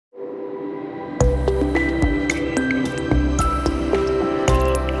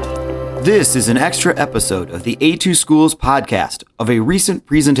This is an extra episode of the A2Schools podcast of a recent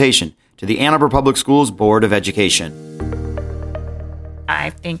presentation to the Ann Arbor Public Schools Board of Education.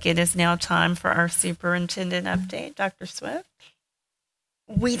 I think it is now time for our superintendent update. Dr. Swift?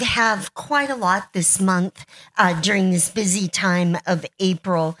 We have quite a lot this month during this busy time of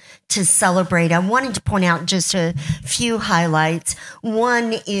April to celebrate. I wanted to point out just a few highlights.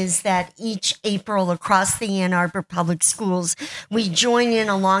 One is that each April across the Ann Arbor Public Schools, we join in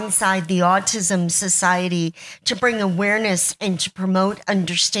alongside the Autism Society to bring awareness and to promote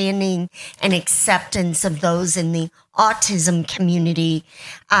understanding and acceptance of those in the autism community.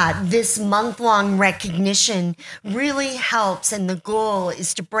 This month-long recognition really helps, and the goal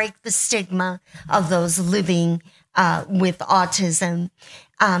is to break the stigma of those living with autism.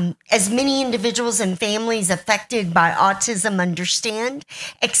 As many individuals and families affected by autism understand,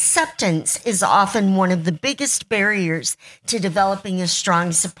 acceptance is often one of the biggest barriers to developing a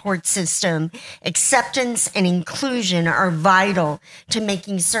strong support system. Acceptance and inclusion are vital to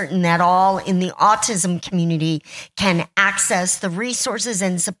making certain that all in the autism community can access the resources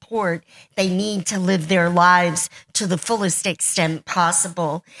and support they need to live their lives to the fullest extent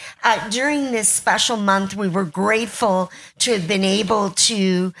possible. During this special month, we were grateful to have been able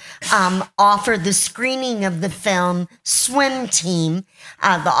to offer the screening of the film Swim Team.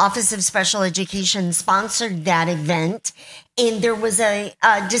 The Office of Special Education sponsored that event. And there was a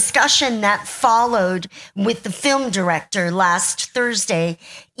discussion that followed with the film director last Thursday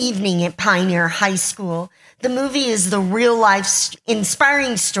evening at Pioneer High School. The movie is the real-life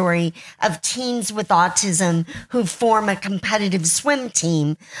inspiring story of teens with autism who form a competitive swim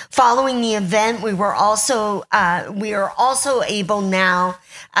team. Following the event, we are also able now,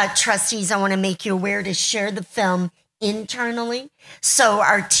 trustees, I want to make you aware, to share the film internally. So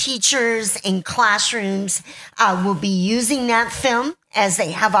our teachers in classrooms will be using that film as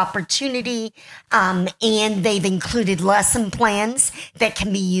they have opportunity, and they've included lesson plans that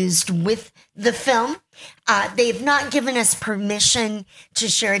can be used with the film. They have not given us permission to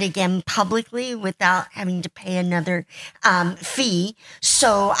share it again publicly without having to pay another fee.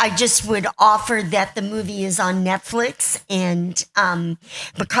 So I just would offer that the movie is on Netflix. And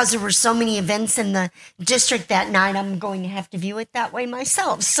because there were so many events in the district that night, I'm going to have to view it that way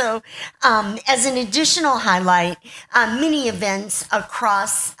myself. So as an additional highlight, many events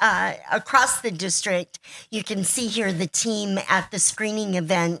across the district. You can see here the team at the screening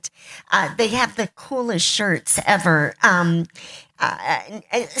event. They have the coolest shirts ever.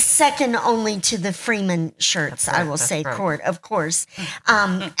 Second only to the Freeman shirts, right, I will say, right. Of course.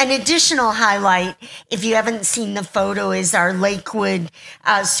 An additional highlight, if you haven't seen the photo, is our Lakewood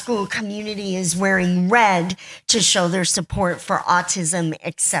school community is wearing red to show their support for Autism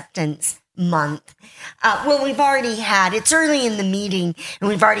Acceptance Month. We've already had, it's early in the meeting, and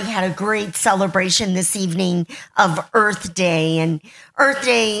we've already had a great celebration this evening of Earth Day. And Earth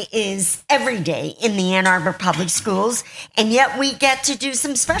Day is every day in the Ann Arbor Public Schools, and yet we get to do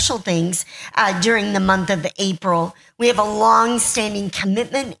some special things during the month of April. We have a long-standing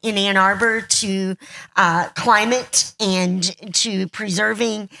commitment in Ann Arbor to climate and to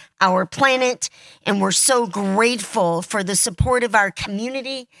preserving our planet, and we're so grateful for the support of our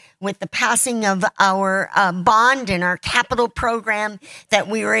community with the passing of our bond and our capital program that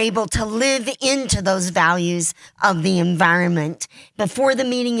we were able to live into those values of the environment. Before the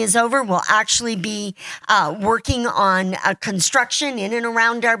meeting is over, we'll actually be working on construction in and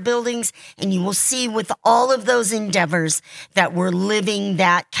around our buildings, and you will see with all of those endeavors that we're living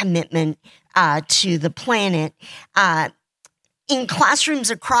that commitment to the planet. In classrooms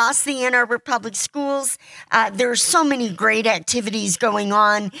across the Ann Arbor Public Schools, there are so many great activities going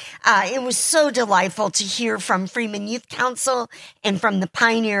on. It was so delightful to hear from Freeman Youth Council and from the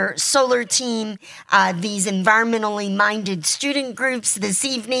Pioneer Solar Team, these environmentally minded student groups this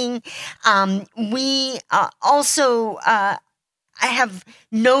evening. We also I have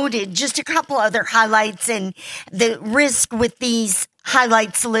noted just a couple other highlights, and the risk with these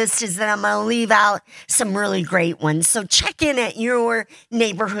highlights list is that I'm going to leave out some really great ones. So check in at your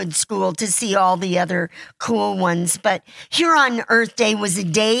neighborhood school to see all the other cool ones. But Huron Earth Day was a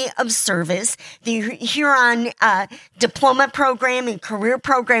day of service. The Huron diploma program and career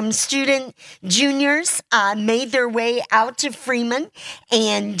program student juniors made their way out to Freeman,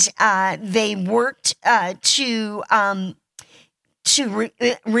 and they worked to to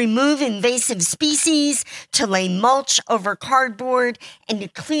remove invasive species, to lay mulch over cardboard, and to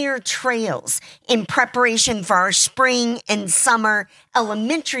clear trails in preparation for our spring and summer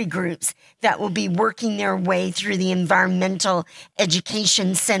elementary groups that will be working their way through the Environmental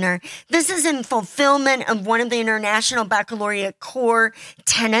Education Center. This is in fulfillment of one of the International Baccalaureate core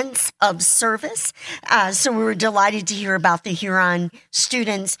tenets of service. So we were delighted to hear about the Huron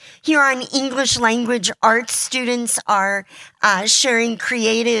students. Huron English language arts students are sharing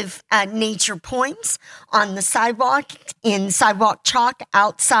creative nature poems on the sidewalk in sidewalk chalk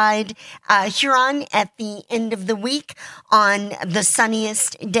outside Huron at the end of the week on the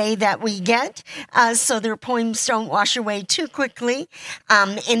sunniest day that we get, so their poems don't wash away too quickly.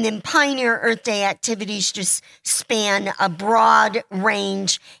 And then Pioneer Earth Day activities just span a broad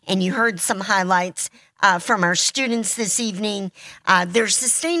range, and you heard some highlights from our students this evening. Their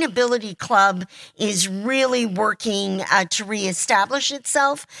sustainability club is really working to reestablish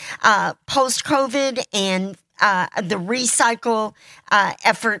itself post-COVID, and the recycle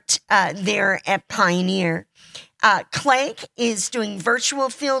effort there at Pioneer. Clegg is doing virtual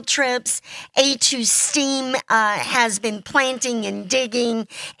field trips. A2 has been planting and digging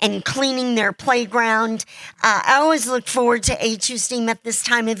and cleaning their playground. I always look forward to A2 at this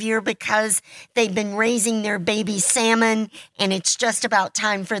time of year because they've been raising their baby salmon, and it's just about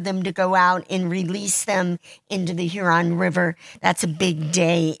time for them to go out and release them into the Huron River. That's a big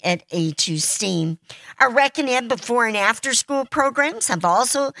day at A2 Our Rec and Ed before and after school programs have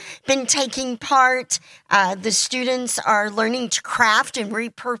also been taking part. The students are learning to craft and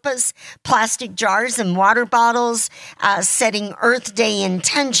repurpose plastic jars and water bottles, setting Earth Day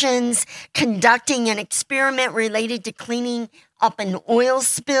intentions, conducting an experiment related to cleaning up an oil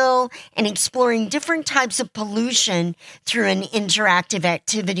spill, and exploring different types of pollution through an interactive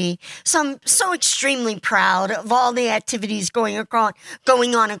activity. So I'm so extremely proud of all the activities going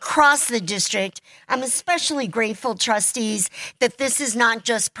on across the district. I'm especially grateful, trustees, that this is not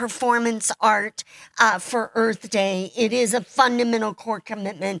just performance art for Earth Day. It is a fundamental core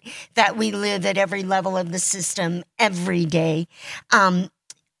commitment that we live at every level of the system every day.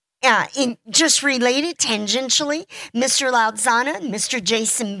 In just related tangentially, Mr. Laudzana and Mr.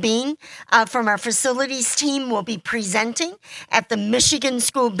 Jason Bing from our facilities team will be presenting at the Michigan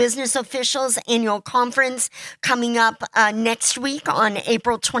School Business Officials Annual Conference coming up next week on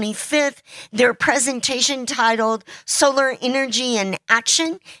April 25th. Their presentation titled Solar Energy in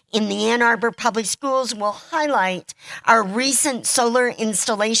Action in the Ann Arbor Public Schools will highlight our recent solar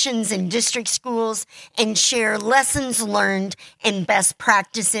installations in district schools and share lessons learned and best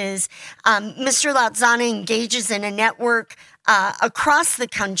practices. Mr. Laudzana engages in a network across the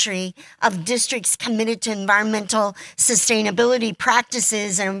country of districts committed to environmental sustainability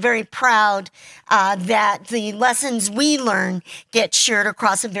practices, and I'm very proud that the lessons we learn get shared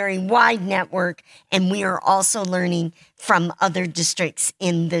across a very wide network, and we are also learning from other districts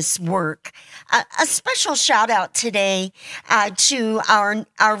in this work. A special shout out today to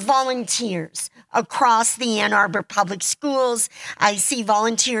our volunteers across the Ann Arbor Public Schools. I see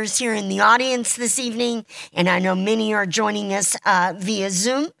volunteers here in the audience this evening, and I know many are joining us via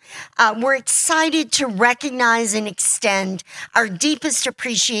Zoom. We're excited to recognize and extend our deepest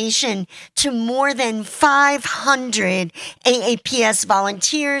appreciation to more than 500 AAPS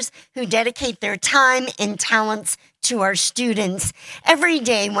volunteers who dedicate their time and talents to our students. Every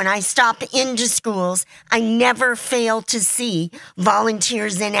day when I stop into schools, I never fail to see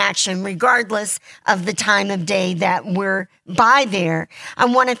volunteers in action, regardless of the time of day that we're by there. I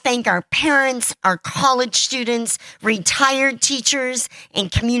want to thank our parents, our college students, retired teachers,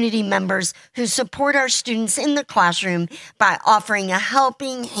 and community members who support our students in the classroom by offering a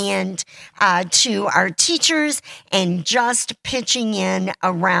helping hand to our teachers and just pitching in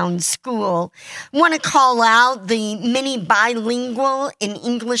around school. I want to call out the many bilingual and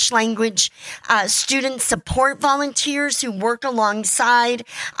English language student support volunteers who work alongside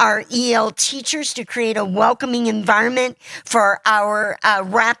our EL teachers to create a welcoming environment for our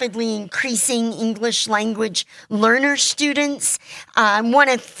rapidly increasing English language learner students. I want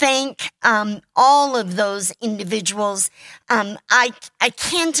to thank all of those individuals. I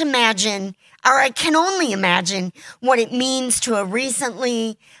can't imagine, or I can only imagine, what it means to a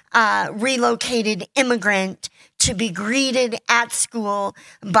recently relocated immigrant to be greeted at school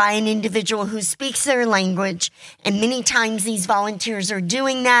by an individual who speaks their language. And many times these volunteers are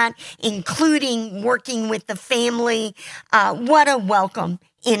doing that, including working with the family. What a welcome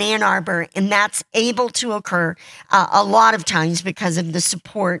in Ann Arbor, and that's able to occur a lot of times because of the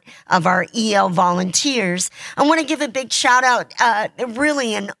support of our EL volunteers. I want to give a big shout out,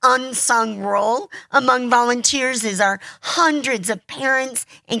 really an unsung role among volunteers is our hundreds of parents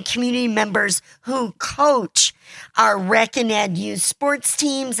and community members who coach our Rec and Ed youth sports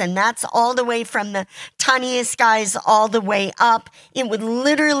teams, and that's all the way from the tiniest guys all the way up. It would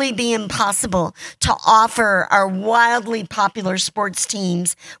literally be impossible to offer our wildly popular sports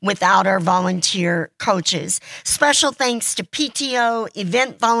teams without our volunteer coaches. Special thanks to PTO,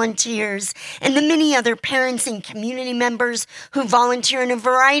 event volunteers, and the many other parents and community members who volunteer in a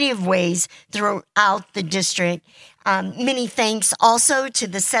variety of ways throughout the district. Many thanks also to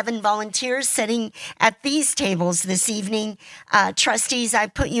the 7 volunteers sitting at these tables this evening. Trustees, I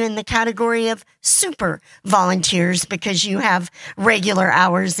put you in the category of super volunteers because you have regular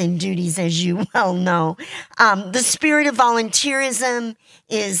hours and duties, as you well know. The spirit of volunteerism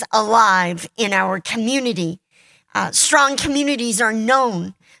is alive in our community. Strong communities are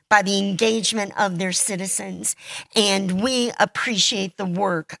known by the engagement of their citizens. And we appreciate the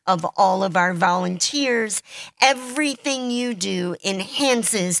work of all of our volunteers. Everything you do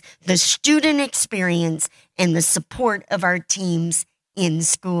enhances the student experience and the support of our teams in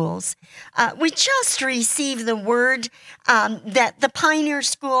schools. We just received the word that the Pioneer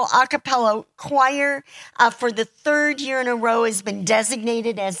School a cappella choir for the 3rd year in a row has been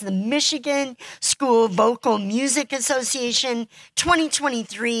designated as the Michigan School Vocal Music Association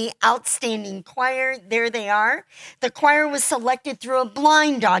 2023 Outstanding Choir. There they are. The choir was selected through a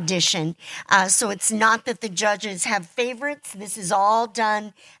blind audition. So it's not that the judges have favorites. This is all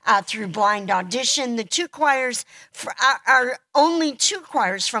done through blind audition. The 2 choirs are only 2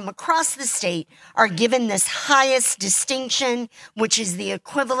 choirs from across the state are given this highest distinction, which is the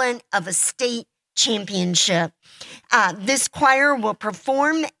equivalent of a state championship. This choir will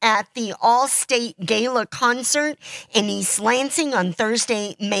perform at the All-State Gala Concert in East Lansing on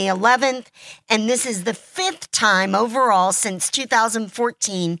Thursday, May 11th. And this is the 5th time overall since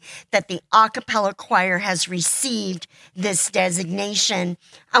 2014 that the a cappella choir has received this designation.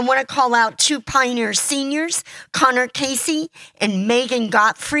 I want to call out 2 Pioneer seniors, Connor Casey and Megan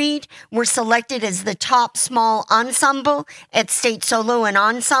Gottfried, were selected as the top small ensemble at State Solo and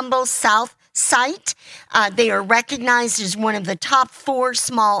Ensemble South site. They are recognized as one of the top 4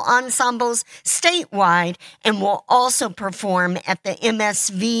 small ensembles statewide and will also perform at the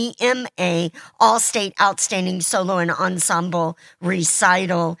MSVMA All-State Outstanding Solo and Ensemble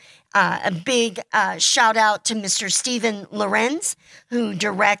Recital. A big shout out to Mr. Stephen Lorenz, who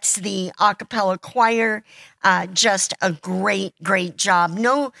directs the a cappella choir. Just a great, great job.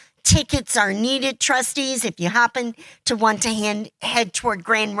 No tickets are needed, trustees. If you happen to want to head toward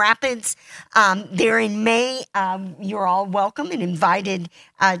Grand Rapids there in May, you're all welcome and invited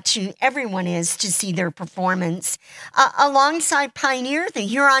to everyone is to see their performance. Alongside Pioneer, the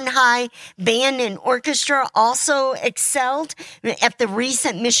Huron High Band and Orchestra also excelled at the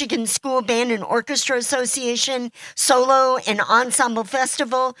recent Michigan School Band and Orchestra Association Solo and Ensemble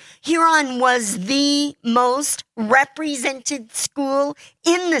Festival. Huron was the most represented school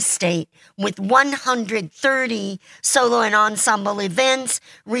in the state with 130 solo and ensemble events,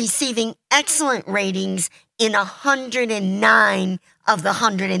 receiving excellent ratings in 109 of the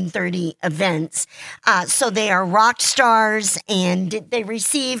 130 events. So they are rock stars, and they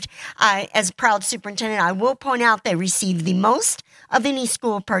received, as proud superintendent, I will point out they received the most of any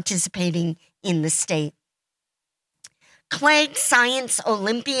school participating in the state. Clegg Science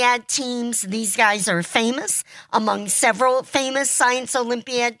Olympiad teams. These guys are famous among several famous Science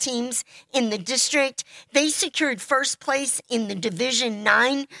Olympiad teams in the district. They secured first place in the Division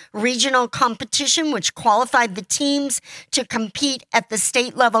 9 regional competition, which qualified the teams to compete at the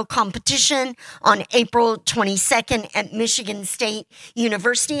state level competition on April 22nd at Michigan State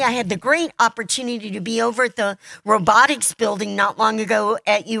University. I had the great opportunity to be over at the robotics building not long ago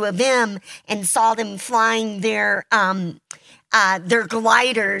at U of M and saw them flying their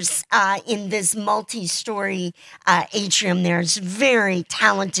gliders in this multi-story atrium there. It's a very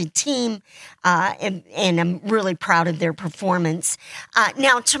talented team, and I'm really proud of their performance.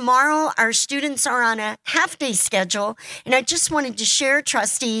 Now, tomorrow, our students are on a half-day schedule, and I just wanted to share,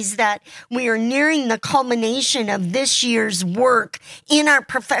 trustees, that we are nearing the culmination of this year's work in our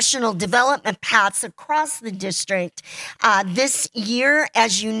professional development paths across the district. This year,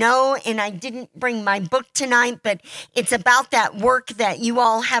 as you know, and I didn't bring my book tonight, but it's about that work that you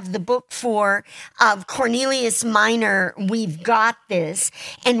all have the book for of Cornelius Minor, We've Got This.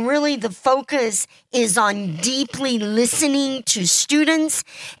 And really the focus is on deeply listening to students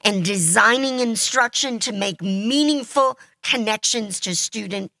and designing instruction to make meaningful connections to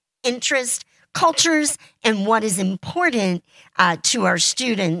student interest, cultures, and what is important to our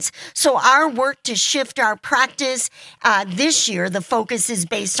students. So our work to shift our practice this year, the focus is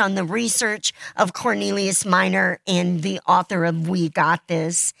based on the research of Cornelius Minor and the author of We Got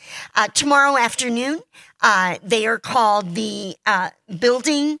This. Tomorrow afternoon, they are called the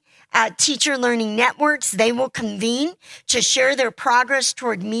Building Teacher Learning Networks. They will convene to share their progress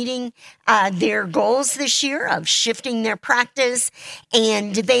toward meeting their goals this year of shifting their practice.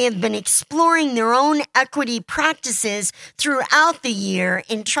 And they have been exploring their own equity practices throughout the year.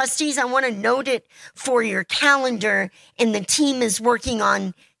 And trustees, I want to note it for your calendar. And the team is working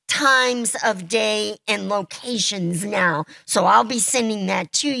on times of day and locations now. So I'll be sending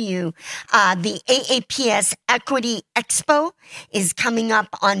that to you. The AAPS Equity Expo is coming up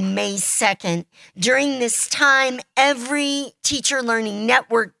on May 2nd. During this time, every Teacher Learning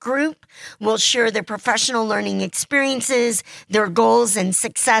Network group will share their professional learning experiences, their goals and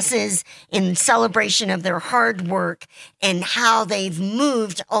successes in celebration of their hard work and how they've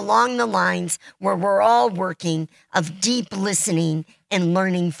moved along the lines where we're all working of deep listening and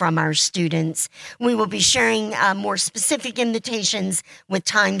learning from our students. We will be sharing more specific invitations with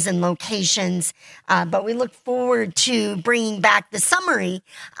times and locations, but we look forward to bringing back the summary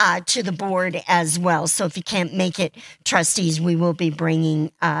to the board as well. So if you can't make it, trustees, we will be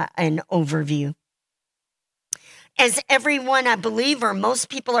bringing an overview. As everyone, I believe, or most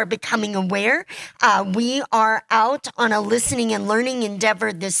people are becoming aware, we are out on a listening and learning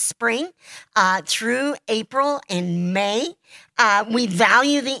endeavor this spring through April and May. We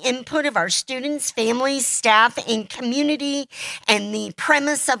value the input of our students, families, staff, and community. And the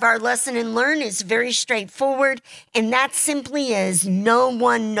premise of our lesson and learn is very straightforward. And that simply is no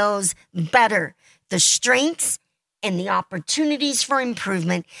one knows better the strengths and the opportunities for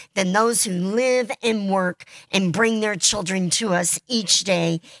improvement than those who live and work and bring their children to us each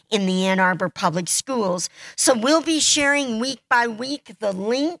day in the Ann Arbor Public Schools. So we'll be sharing week by week the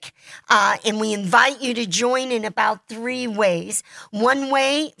link, and we invite you to join in about 3 ways. One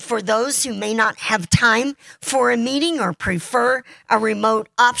way, for those who may not have time for a meeting or prefer a remote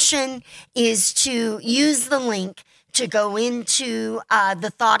option, is to use the link to go into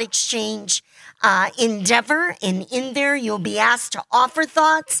the Thought Exchange endeavor. And in there, you'll be asked to offer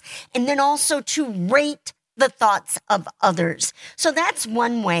thoughts and then also to rate the thoughts of others. So that's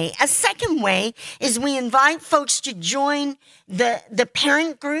one way. A second way is we invite folks to join the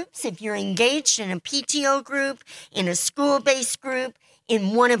parent groups. If you're engaged in a PTO group, in a school-based group,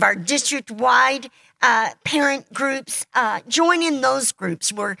 in one of our district-wide parent groups, join in those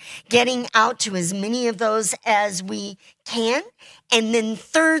groups. We're getting out to as many of those as we can. And then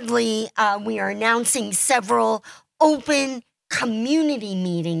thirdly, we are announcing several open community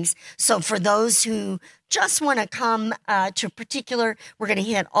meetings. So for those who just want to come to a particular, we're going to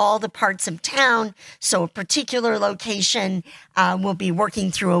hit all the parts of town. So a particular location, we'll be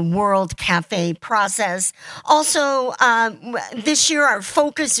working through a World Cafe process. Also, this year, our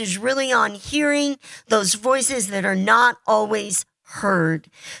focus is really on hearing those voices that are not always heard.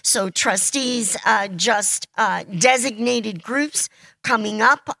 So trustees just designated groups coming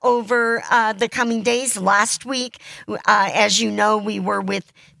up over the coming days. Last week, as you know, we were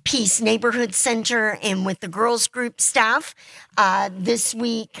with Peace Neighborhood Center and with the girls group staff. This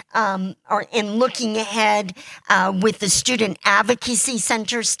week, and looking ahead with the Student Advocacy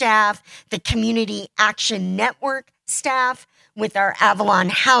Center staff, the Community Action Network staff, with our Avalon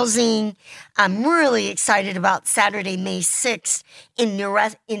Housing. I'm really excited about Saturday, May 6th in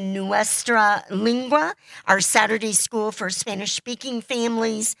Nuestra Lingua. Our Saturday school for Spanish-speaking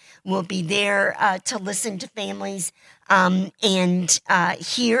families will be there to listen to families and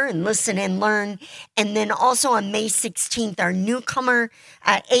hear and listen and learn. And then also on May 16th, our newcomer,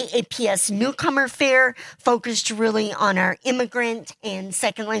 AAPS Newcomer Fair, focused really on our immigrant and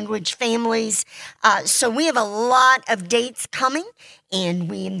second language families. So we have a lot of dates coming, and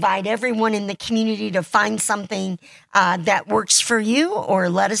we invite everyone in the community to find something that works for you, or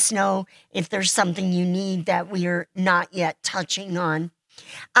let us know if there's something you need that we are not yet touching on.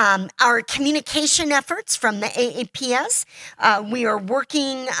 Our communication efforts from the AAPS, we are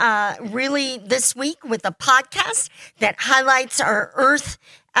working really this week with a podcast that highlights our Earth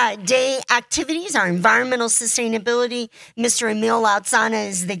Day activities, our environmental sustainability. Mr. Emil Lautzana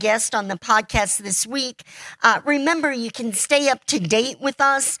is the guest on the podcast this week. Remember, you can stay up to date with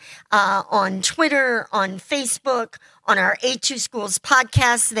us on Twitter, on Facebook, on our A2Schools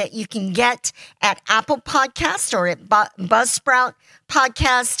podcast that you can get at Apple Podcast or at Buzzsprout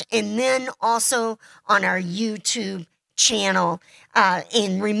Podcast, and then also on our YouTube channel.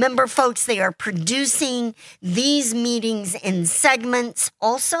 And remember, folks, they are producing these meetings in segments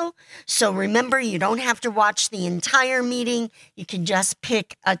also. So remember, you don't have to watch the entire meeting. You can just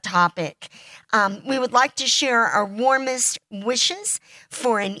pick a topic. We would like to share our warmest wishes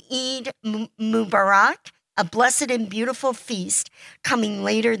for an Eid Mubarak, a blessed and beautiful feast coming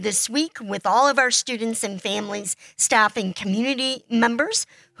later this week with all of our students and families, staff, and community members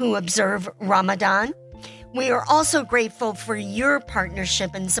who observe Ramadan. We are also grateful for your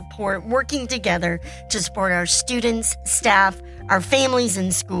partnership and support, working together to support our students, staff, our families,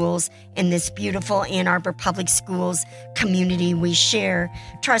 and schools in this beautiful Ann Arbor Public Schools community we share.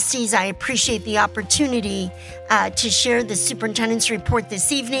 Trustees, I appreciate the opportunity to share the superintendent's report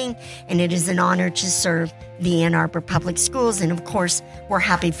this evening, and it is an honor to serve the Ann Arbor Public Schools. And of course, we're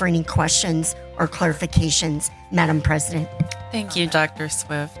happy for any questions or clarifications, Madam President. Thank you, Dr.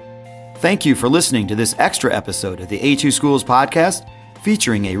 Swift. Thank you for listening to this extra episode of the A2Schools podcast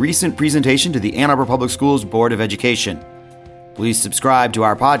featuring a recent presentation to the Ann Arbor Public Schools Board of Education. Please subscribe to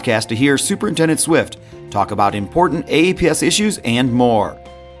our podcast to hear Superintendent Swift talk about important AAPS issues and more.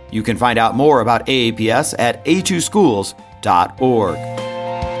 You can find out more about AAPS at a2schools.org.